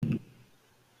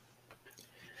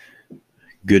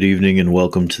Good evening and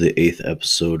welcome to the 8th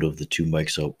episode of the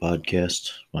Twomicsout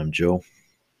podcast. I'm Joe.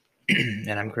 And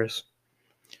I'm Chris.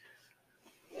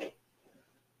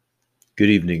 Good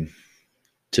evening.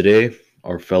 Today,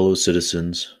 our fellow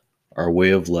citizens, our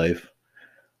way of life,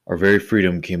 our very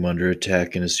freedom came under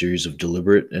attack in a series of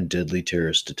deliberate and deadly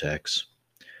terrorist attacks.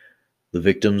 The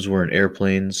victims were in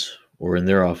airplanes or in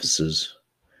their offices,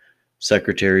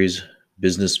 secretaries,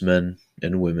 businessmen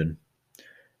and women,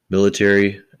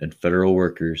 military and federal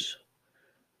workers,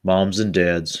 moms and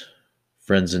dads,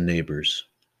 friends and neighbors.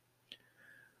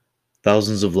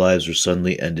 Thousands of lives were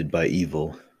suddenly ended by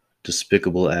evil,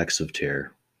 despicable acts of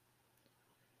terror.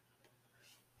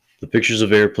 The pictures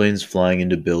of airplanes flying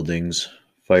into buildings,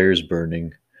 fires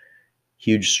burning,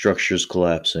 huge structures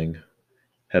collapsing,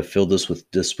 have filled us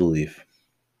with disbelief,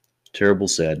 terrible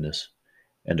sadness,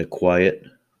 and a quiet,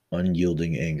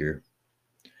 unyielding anger.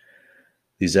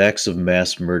 These acts of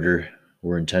mass murder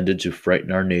were intended to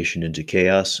frighten our nation into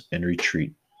chaos and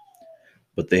retreat,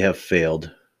 but they have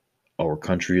failed. Our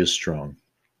country is strong.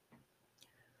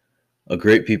 A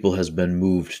great people has been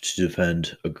moved to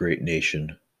defend a great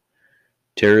nation.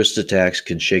 Terrorist attacks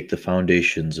can shake the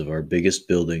foundations of our biggest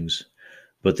buildings,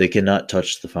 but they cannot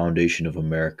touch the foundation of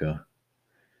America.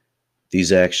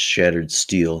 These acts shattered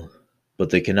steel,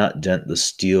 but they cannot dent the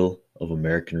steel of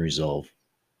American resolve.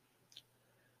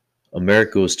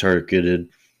 America was targeted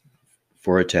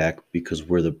for attack because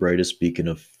we're the brightest beacon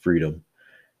of freedom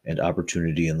and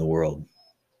opportunity in the world,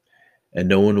 and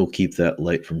no one will keep that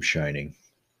light from shining.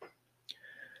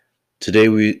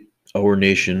 Today our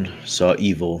nation saw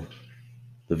evil,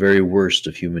 the very worst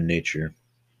of human nature,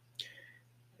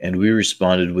 and we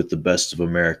responded with the best of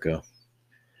America,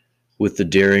 with the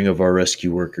daring of our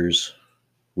rescue workers,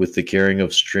 with the caring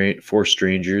of for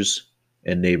strangers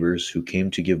and neighbors who came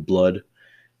to give blood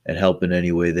and help in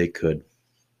any way they could.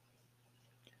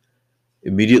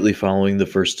 Immediately following the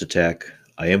first attack,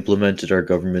 I implemented our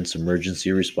government's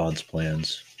emergency response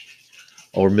plans.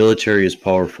 Our military is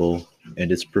powerful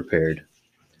and it's prepared.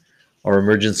 Our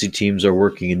emergency teams are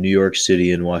working in New York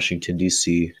City and Washington,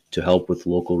 D.C. to help with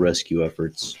local rescue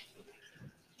efforts.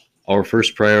 Our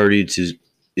first priority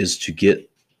is to get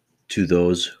to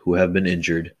those who have been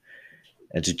injured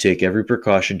and to take every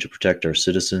precaution to protect our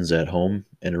citizens at home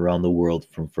and around the world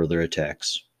from further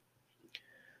attacks.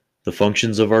 The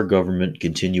functions of our government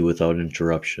continue without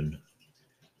interruption.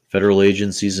 Federal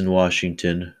agencies in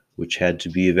Washington, which had to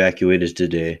be evacuated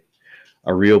today,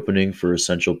 are reopening for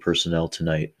essential personnel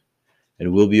tonight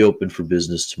and will be open for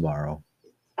business tomorrow.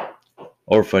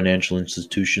 Our financial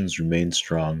institutions remain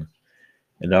strong,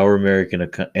 and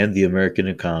the American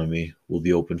economy will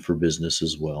be open for business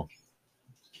as well.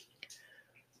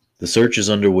 The search is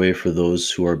underway for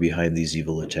those who are behind these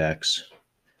evil attacks.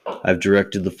 I've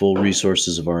directed the full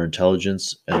resources of our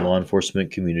intelligence and law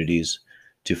enforcement communities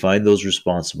to find those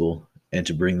responsible and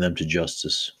to bring them to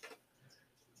justice.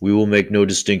 We will make no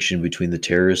distinction between the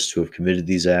terrorists who have committed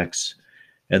these acts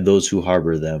and those who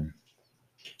harbor them.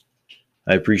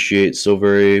 I appreciate so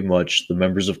very much the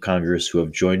members of Congress who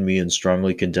have joined me in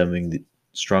strongly condemning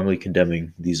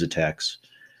these attacks.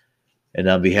 And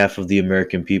on behalf of the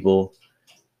American people,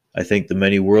 I thank the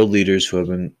many world leaders who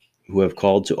have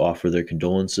called to offer their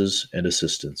condolences and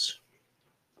assistance.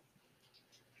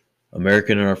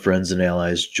 America and our friends and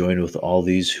allies join with all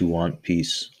those who want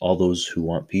peace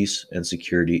and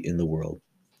security in the world.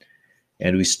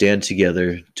 And we stand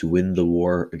together to win the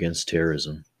war against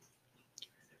terrorism.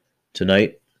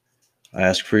 Tonight, I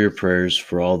ask for your prayers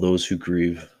for all those who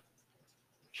grieve,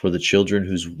 for the children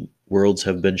whose worlds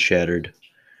have been shattered,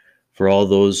 for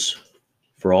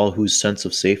all whose sense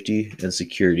of safety and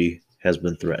security has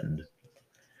been threatened.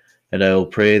 And I will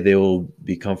pray they will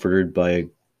be comforted by a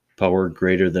power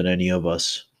greater than any of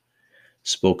us,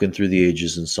 spoken through the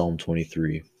ages in Psalm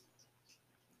 23.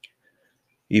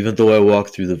 Even though I walk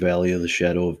through the valley of the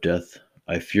shadow of death,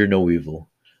 I fear no evil,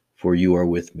 for you are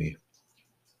with me.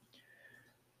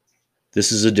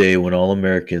 This is a day when all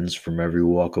Americans from every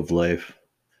walk of life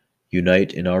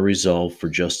unite in our resolve for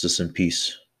justice and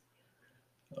peace.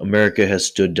 America has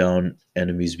stood down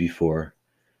enemies before,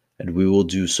 and we will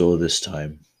do so this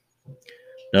time.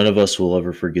 None of us will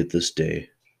ever forget this day,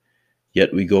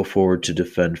 yet we go forward to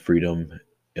defend freedom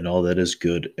and all that is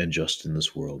good and just in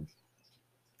this world.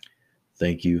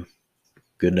 Thank you,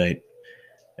 good night,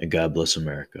 and God bless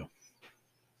America.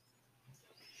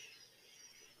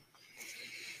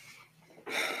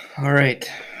 All right.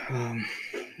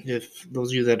 If those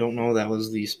of you that don't know, that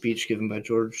was the speech given by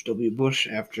George W. Bush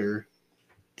after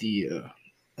the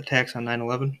attacks on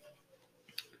 9/11.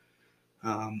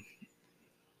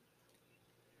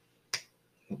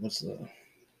 What was the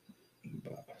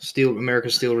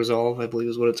America's Steel Resolve, I believe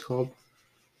is what it's called.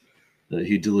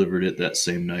 He delivered it that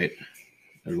same night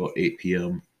at about 8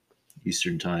 p.m.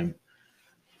 Eastern Time.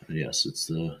 And yes, it's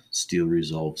the Steel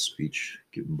Resolve speech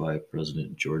given by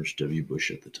President George W.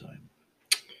 Bush at the time.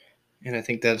 And I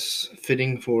think that's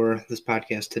fitting for this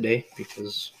podcast today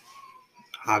because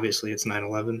obviously it's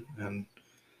 9/11, and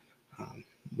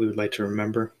we would like to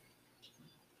remember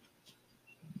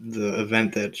the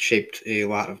event that shaped a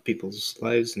lot of people's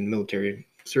lives in military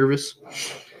service.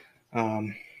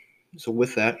 So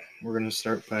with that, we're going to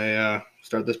start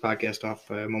this podcast off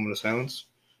by a moment of silence.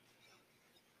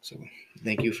 So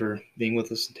thank you for being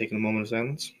with us and taking a moment of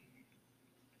silence.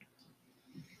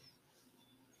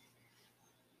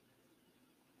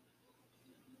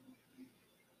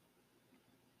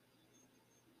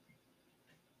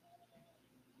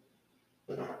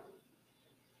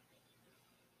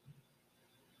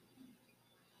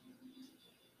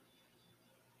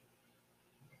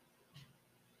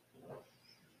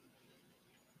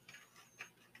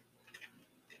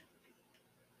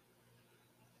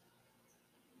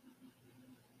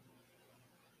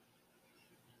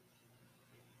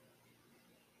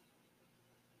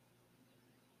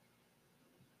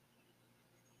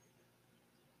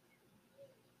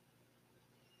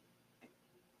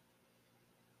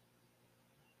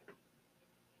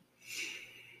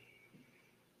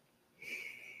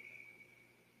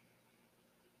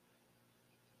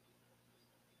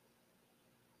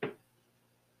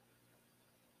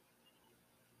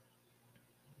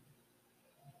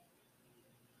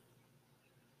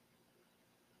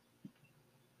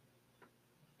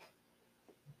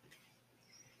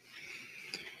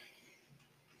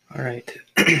 All right.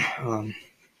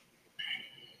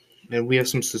 And we have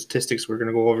some statistics we're going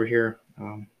to go over here.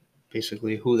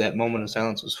 Basically, who that moment of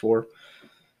silence was for.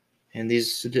 And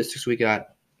these statistics we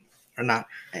got are not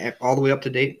all the way up to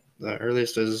date. The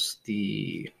earliest is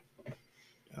the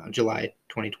July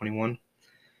 2021.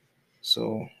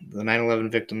 So the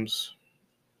 9/11 victims,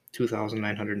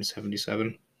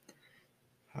 2,977,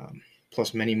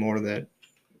 plus many more that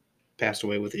passed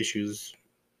away with issues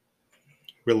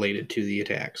related to the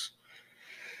attacks,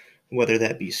 whether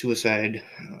that be suicide,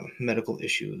 medical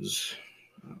issues,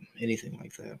 anything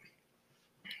like that.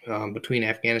 Between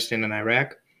Afghanistan and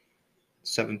Iraq,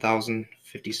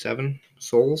 7,057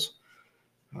 souls.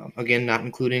 Again, not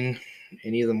including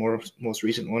any of the most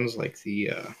recent ones like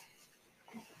the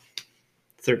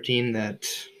 13 that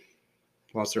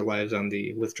lost their lives on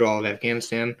the withdrawal of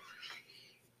Afghanistan,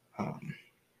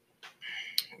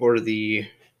 or the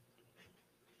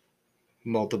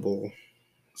multiple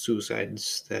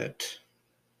suicides that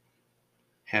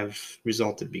have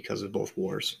resulted because of both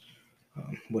wars,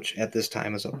 which at this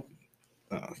time is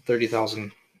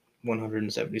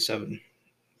 30,177.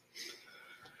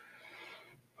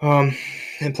 And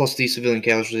plus the civilian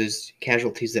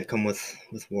casualties that come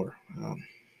with war.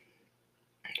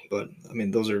 But I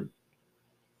mean, those are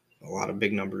a lot of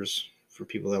big numbers for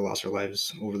people that lost their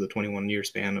lives over the 21-year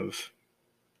span of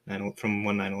from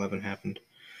when 9/11 happened.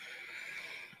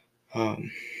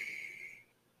 And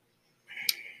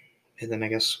then I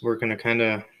guess we're gonna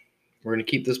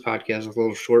keep this podcast a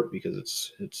little short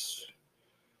because it's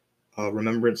a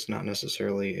remembrance, not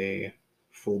necessarily a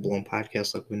full-blown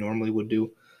podcast like we normally would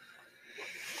do.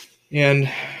 And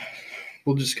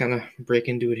we'll just kind of break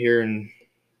into it here and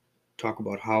talk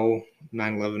about how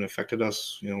 9/11 affected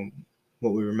us,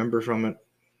 what we remember from it,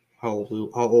 how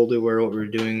old we were, what we were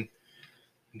doing,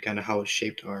 and kind of how it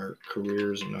shaped our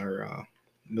careers and our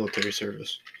military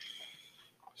service.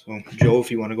 So, Joe, if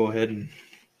you want to go ahead and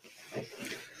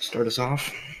start us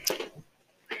off.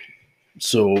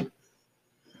 So,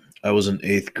 I was in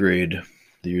 8th grade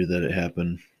the year that it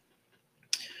happened,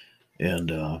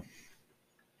 and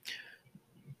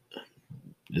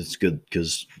it's good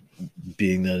because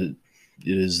being that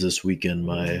it is this weekend,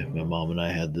 my mom and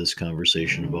I had this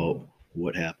conversation about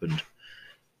what happened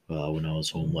when I was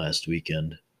home last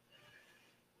weekend,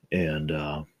 and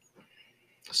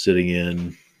sitting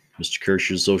in Mr.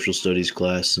 Kirsch's social studies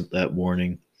class that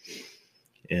morning,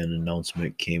 an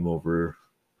announcement came over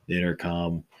the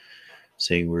intercom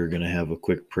saying we were going to have a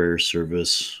quick prayer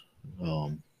service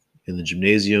in the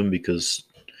gymnasium because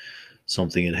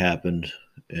something had happened.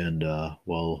 And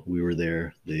while we were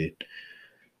there, they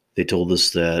told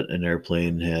us that an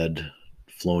airplane had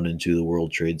flown into the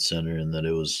World Trade Center and that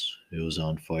it was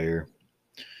on fire.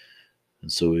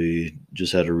 And so we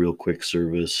just had a real quick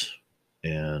service,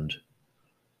 and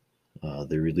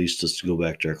they released us to go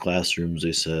back to our classrooms.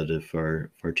 They said if our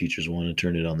teachers want to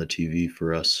turn it on the TV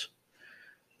for us,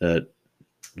 that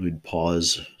we'd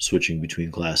pause switching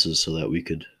between classes so that we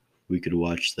could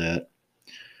watch that.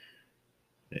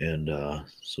 And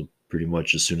so pretty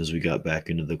much as soon as we got back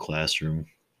into the classroom,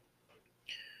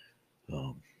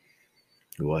 um,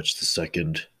 we watched the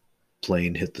second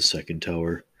plane hit the second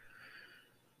tower,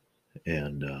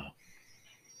 and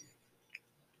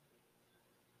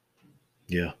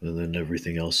yeah, and then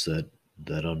everything else that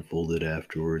unfolded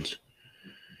afterwards.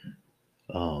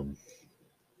 Um,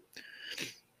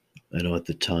 I know at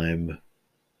the time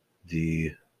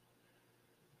the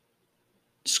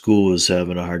school was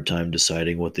having a hard time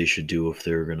deciding what they should do, if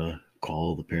they were gonna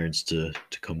call the parents to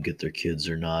come get their kids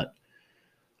or not.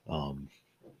 Um,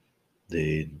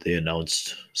 they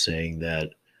announced saying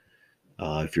that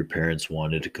if your parents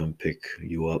wanted to come pick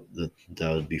you up,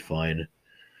 that would be fine.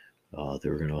 They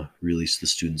were gonna release the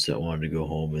students that wanted to go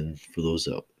home, and for those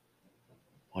that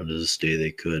wanted to stay,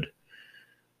 they could.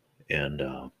 And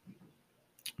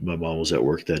my mom was at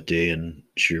work that day, and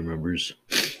she remembers,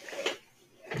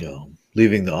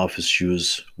 leaving the office she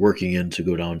was working in to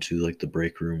go down to like the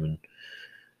break room and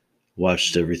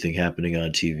watched everything happening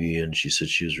on TV. And she said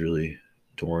she was really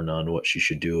torn on what she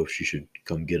should do, if she should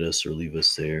come get us or leave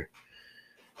us there.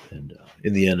 And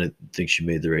in the end, I think she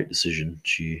made the right decision.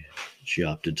 She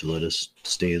opted to let us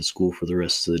stay in school for the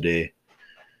rest of the day.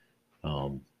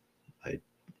 Um, I,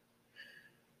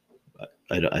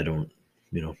 I don't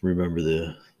remember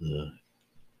the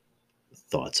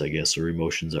thoughts, I guess, or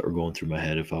emotions that were going through my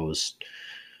head, if I was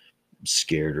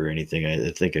scared or anything. I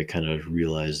think I kind of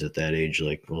realized at that age,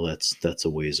 like, well, that's a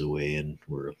ways away, and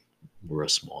we're a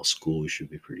small school. We should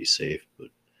be pretty safe. But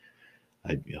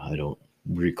I don't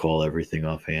recall everything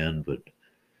offhand. But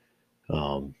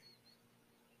um,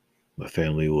 my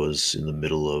family was in the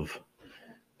middle of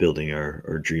building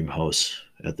our dream house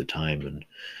at the time, and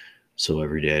so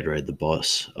every day I'd ride the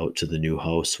bus out to the new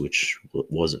house, which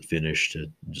wasn't finished. It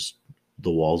just the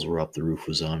walls were up, the roof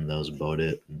was on, and that was about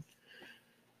it. And,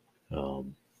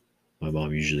 my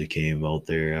mom usually came out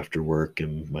there after work,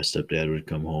 and my stepdad would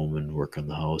come home and work on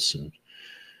the house. And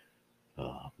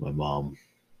my mom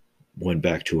went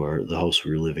back to the house we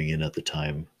were living in at the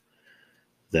time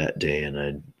that day. And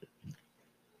I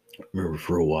remember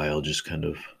for a while just kind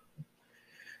of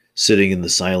sitting in the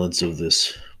silence of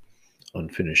this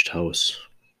unfinished house,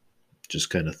 just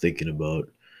kind of thinking about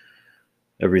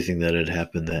everything that had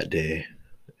happened that day.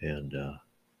 And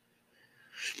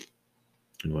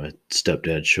when my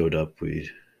stepdad showed up, we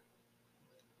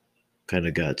kind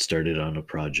of got started on a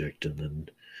project, and then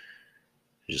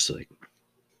just like,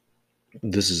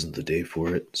 this isn't the day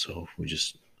for it, so we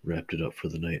just wrapped it up for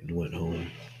the night and went home.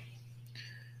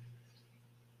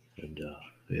 And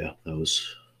yeah, that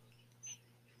was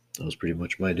pretty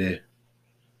much my day.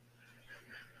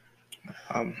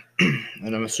 And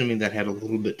I'm assuming that had a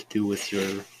little bit to do with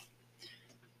your.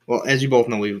 Well, as you both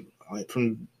know, we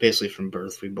from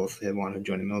birth, we both had wanted to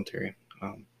join the military.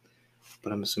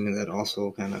 But I'm assuming that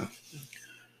also kind of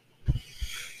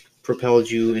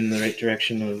propelled you in the right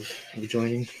direction of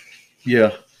joining.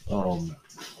 Yeah.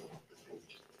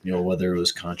 Whether it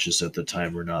was conscious at the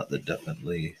time or not, that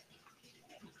definitely,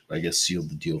 I guess, sealed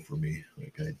the deal for me.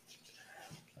 Like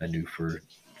I knew for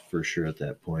sure at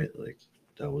that point, like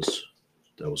that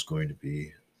was going to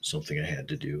be something I had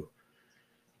to do.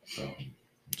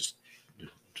 Just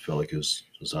felt like it was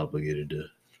obligated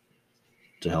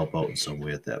to help out in some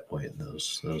way at that point, and that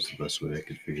was the best way I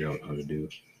could figure out how to do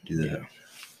that. Yeah.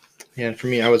 Yeah, and for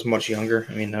me, I was much younger.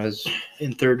 I mean, I was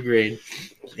in third grade,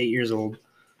 8 years old.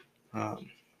 And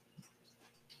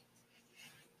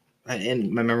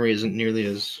my memory isn't nearly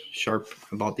as sharp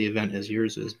about the event as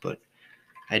yours is, but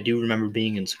I do remember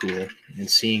being in school and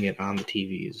seeing it on the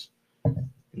TVs. And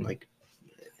like,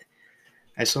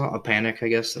 I saw a panic, I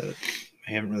guess, that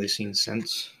I haven't really seen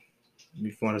since. If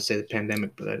you want to say the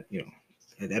pandemic, but I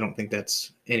don't think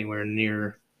that's anywhere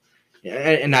near.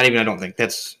 And not even I don't think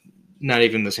that's not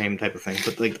even the same type of thing.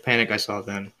 But like the panic I saw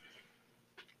then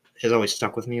has always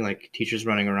stuck with me. Like teachers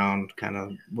running around, kind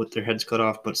of with their heads cut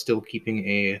off, but still keeping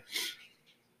a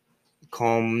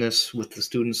calmness with the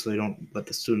students, so they don't let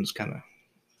the students kind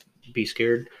of be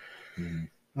scared.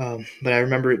 Mm-hmm. But I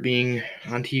remember it being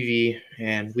on TV,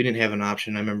 and we didn't have an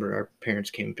option. I remember our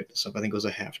parents came and picked us up. I think it was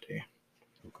a half day.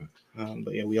 Okay.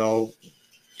 But yeah, we all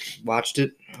watched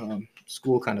it.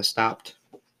 School kind of stopped.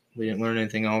 We didn't learn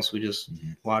anything else. We just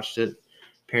watched it.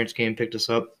 Parents came and picked us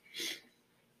up.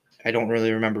 I don't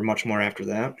really remember much more after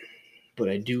that, but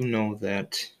I do know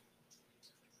that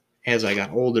as I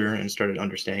got older and started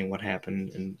understanding what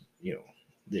happened and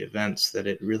the events, that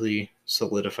it really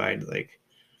solidified like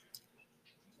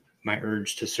my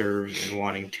urge to serve and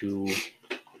wanting to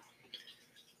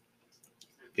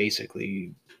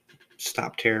basically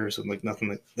stop terrorism, like nothing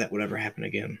like that would ever happen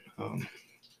again.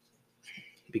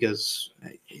 because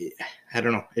I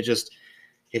don't know.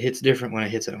 It hits different when it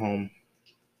hits at home.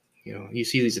 You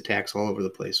see these attacks all over the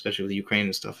place, especially with Ukraine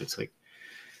and stuff. It's like,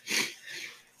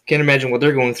 can't imagine what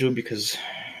they're going through because,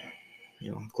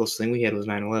 the closest thing we had was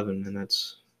 9/11, and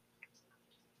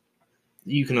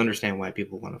you can understand why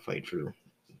people want to fight for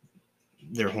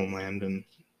their homeland and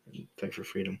fight for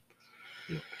freedom.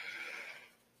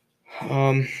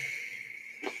 Yeah.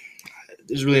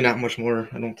 There's really not much more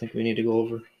I don't think we need to go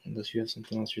over unless you have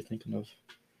something else you're thinking of.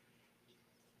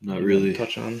 Not really.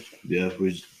 Touch on. Yeah,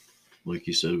 like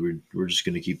you said, we're just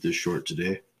gonna keep this short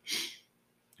today.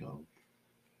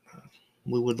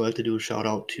 We would like to do a shout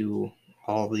out to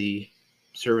all the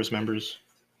service members,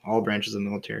 all branches of the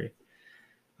military,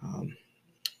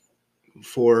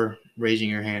 for raising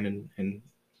your hand and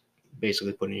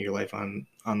basically putting your life on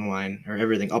the line, or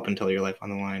everything up until your life on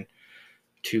the line,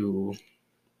 to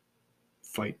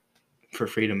fight for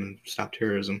freedom and stop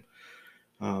terrorism.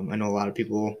 I know a lot of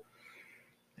people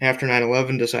after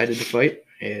 9/11 decided to fight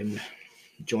and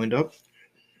joined up,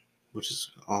 which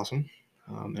is awesome.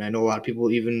 And I know a lot of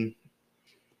people even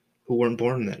who weren't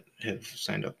born that have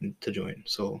signed up to join.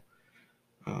 So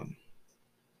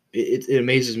it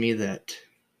amazes me that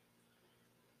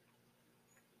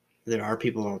there are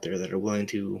people out there that are willing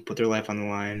to put their life on the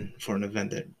line for an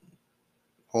event that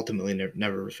ultimately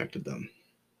never affected them.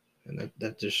 And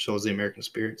that just shows the American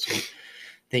spirit. So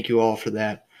thank you all for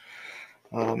that.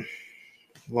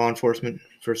 Law enforcement,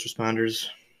 first responders,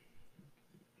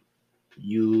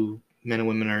 you men and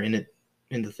women are in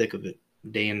the thick of it,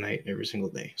 day and night, every single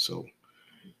day. So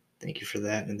thank you for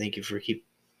that, and thank you for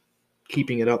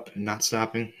keeping it up and not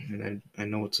stopping. And I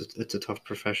know it's a tough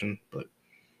profession, but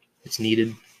it's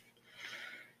needed.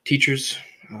 Teachers,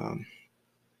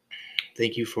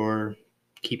 thank you for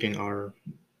keeping our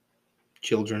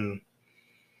children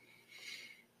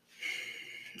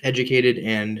educated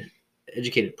and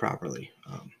educated properly.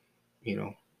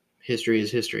 History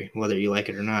is history, whether you like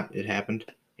it or not. It happened.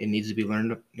 It needs to be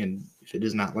learned, and if it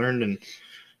is not learned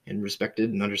and respected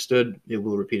and understood, it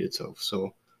will repeat itself.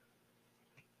 So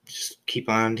just keep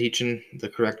on teaching the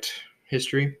correct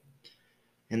history.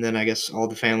 And then I guess all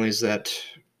the families that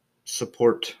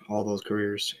support all those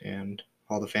careers and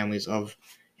all the families of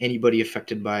anybody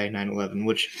affected by 9/11,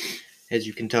 which, as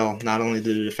you can tell, not only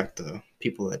did it affect the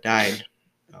people that died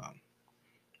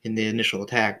in the initial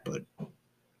attack, but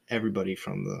everybody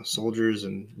from the soldiers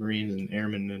and Marines and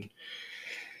airmen and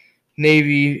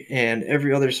Navy and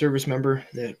every other service member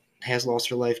that has lost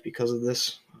their life because of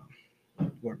this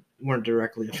weren't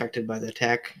directly affected by the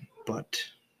attack, but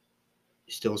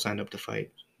you still signed up to fight.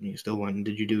 You still went and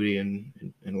did your duty,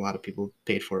 and a lot of people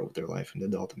paid for it with their life and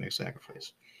did the ultimate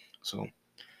sacrifice. So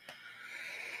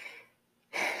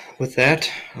with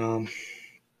that,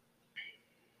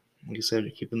 like I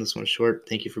said, keeping this one short.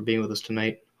 Thank you for being with us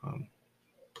tonight.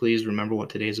 Please remember what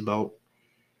today's about.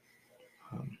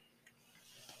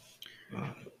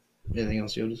 Anything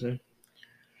else you have to say?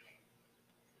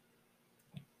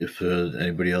 If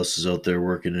anybody else is out there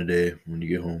working today, when you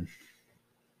get home,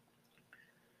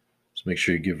 just make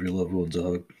sure you give your loved ones a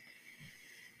hug.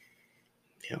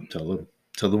 Yeah.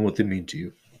 Tell them what they mean to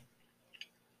you.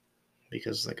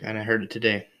 Because, and I heard it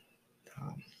today,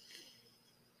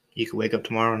 you could wake up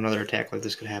tomorrow and another attack like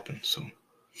this could happen. So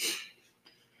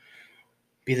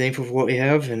be thankful for what we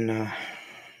have and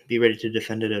be ready to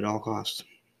defend it at all costs.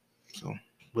 So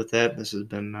with that, this has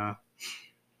been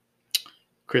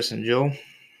Chris and Joe.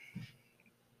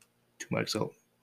 Twomicsout.